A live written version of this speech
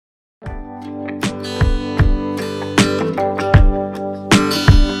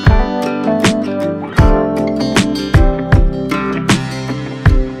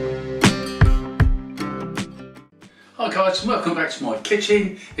guys, and welcome back to my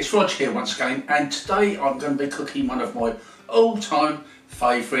kitchen. It's Rog here once again, and today I'm going to be cooking one of my all-time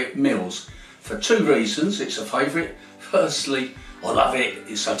favourite meals. For two reasons it's a favourite. Firstly, I love it,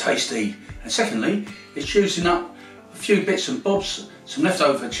 it's so tasty, and secondly, it's using up a few bits and bobs, some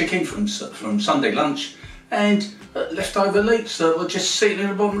leftover chicken from Sunday lunch, and leftover leeks that were just sitting in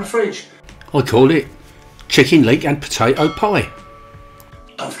the bottom of the fridge. I call it chicken, leek and potato pie.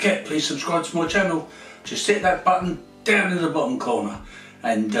 Don't forget, please subscribe to my channel. Just hit that button down in the bottom corner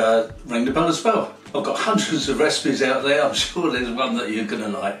and ring the bell as well. I've got hundreds of recipes out there. I'm sure there's one that you're going to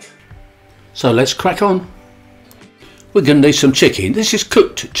like. So let's crack on. We're going to need some chicken. This is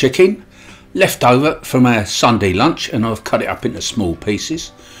cooked chicken, left over from our Sunday lunch, and I've cut it up into small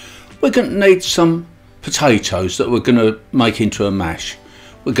pieces. We're going to need some potatoes that we're going to make into a mash.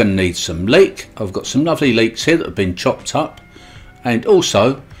 We're going to need some leek. I've got some lovely leeks here that have been chopped up, and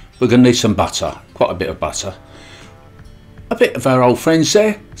also we're going to need some butter, quite a bit of butter. A bit of our old friends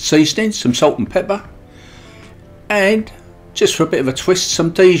there, seasoning, some salt and pepper, and just for a bit of a twist,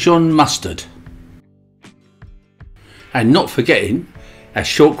 some Dijon mustard. And not forgetting our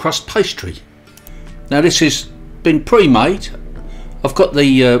short crust pastry. Now this has been pre-made. I've got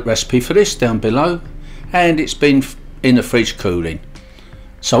the recipe for this down below, and it's been in the fridge cooling.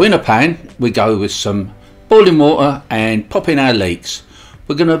 So in a pan we go with some boiling water and pop in our leeks.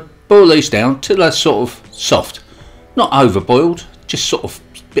 We're going to boil these down till they're sort of soft, not over boiled, just sort of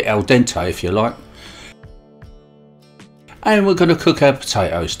a bit al dente if you like. And we're going to cook our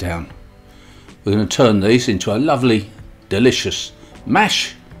potatoes down. We're going to turn these into a lovely delicious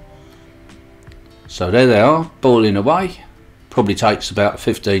mash. So there they are, boiling away. Probably takes about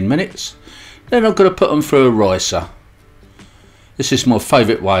 15 minutes. Then I'm going to put them through a ricer. This is my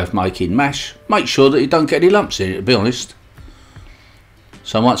favourite way of making mash. Make sure that you don't get any lumps in it, to be honest.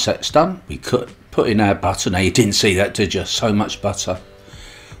 So once that's done, we put in our butter. Now you didn't see that, did you? So much butter.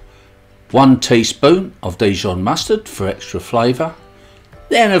 1 teaspoon of Dijon mustard for extra flavour.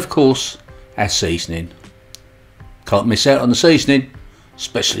 Then of course our seasoning. Can't miss out on the seasoning,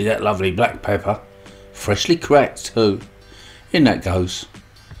 especially that lovely black pepper. Freshly cracked too. In that goes.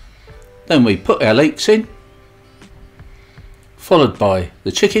 Then we put our leeks in, followed by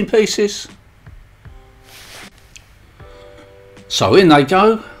the chicken pieces. So in they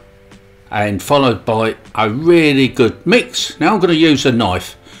go, and followed by a really good mix. Now I'm going to use a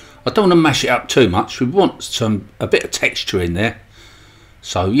knife. I don't want to mash it up too much. We want a bit of texture in there.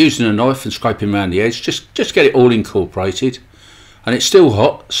 So using a knife and scraping around the edge, just get it all incorporated. And it's still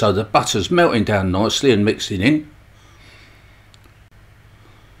hot, so the butter's melting down nicely and mixing in.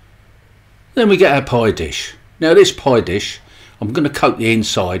 Then we get our pie dish. Now this pie dish, I'm going to coat the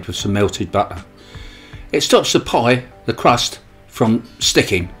inside with some melted butter. It stops the pie, the crust, from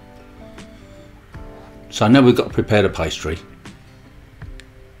sticking. So now we've got to prepare the pastry.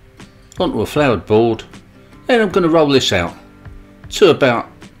 Onto a floured board. Then I'm going to roll this out to about,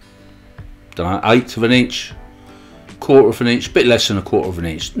 don't know, 1/8 of an inch, 1/4 of an inch, a bit less than 1/4 of an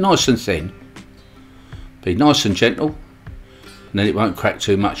inch. Nice and thin. Be nice and gentle, and then it won't crack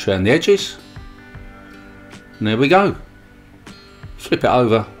too much around the edges. And there we go. Flip it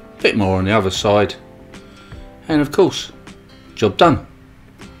over, a bit more on the other side, and of course, job done.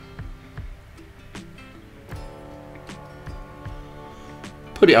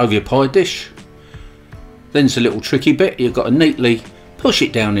 Put it over your pie dish. Then's a little tricky bit. You've got to neatly push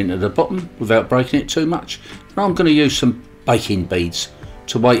it down into the bottom without breaking it too much. And I'm going to use some baking beads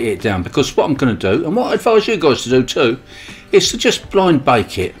to weight it down, because what I'm going to do, and what I advise you guys to do too, is to just blind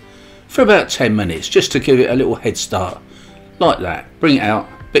bake it for about 10 minutes, just to give it a little head start. Like that. Bring it out,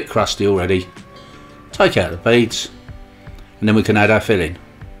 a bit crusty already. Take out the beads, and then we can add our filling.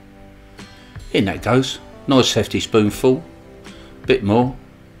 In that goes. Nice hefty spoonful. Bit more.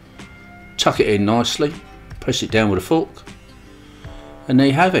 Tuck it in nicely. Press it down with a fork. And there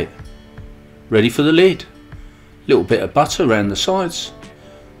you have it. Ready for the lid. Little bit of butter around the sides.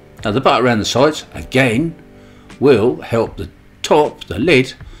 Now the butter around the sides, again, will help the top, the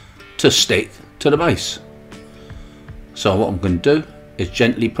lid, to stick to the base. So what I'm going to do is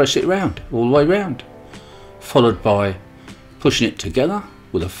gently press it round, all the way round, followed by pushing it together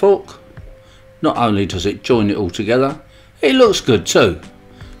with a fork. Not only does it join it all together, it looks good too,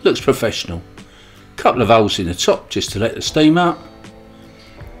 looks professional. Couple of holes in the top just to let the steam out.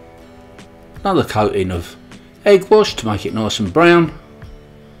 Another coating of egg wash to make it nice and brown.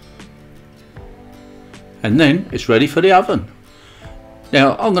 And then it's ready for the oven.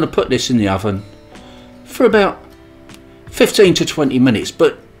 Now I'm going to put this in the oven for about 15 to 20 minutes,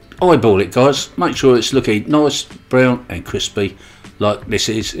 but eyeball it guys, make sure it's looking nice, brown and crispy like this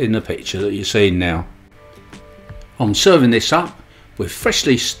is in the picture that you're seeing now. I'm serving this up with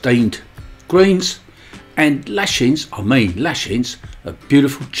freshly steamed greens and lashings of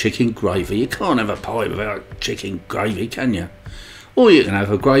beautiful chicken gravy. You can't have a pie without chicken gravy, can you? Or you can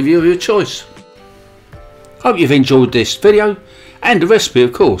have a gravy of your choice. Hope you've enjoyed this video and the recipe,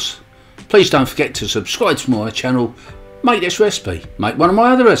 of course. Please don't forget to subscribe to my channel. Make this recipe, make one of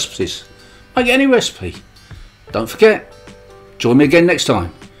my other recipes, make any recipe. Don't forget, join me again next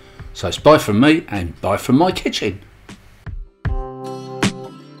time. So it's bye from me and bye from my kitchen.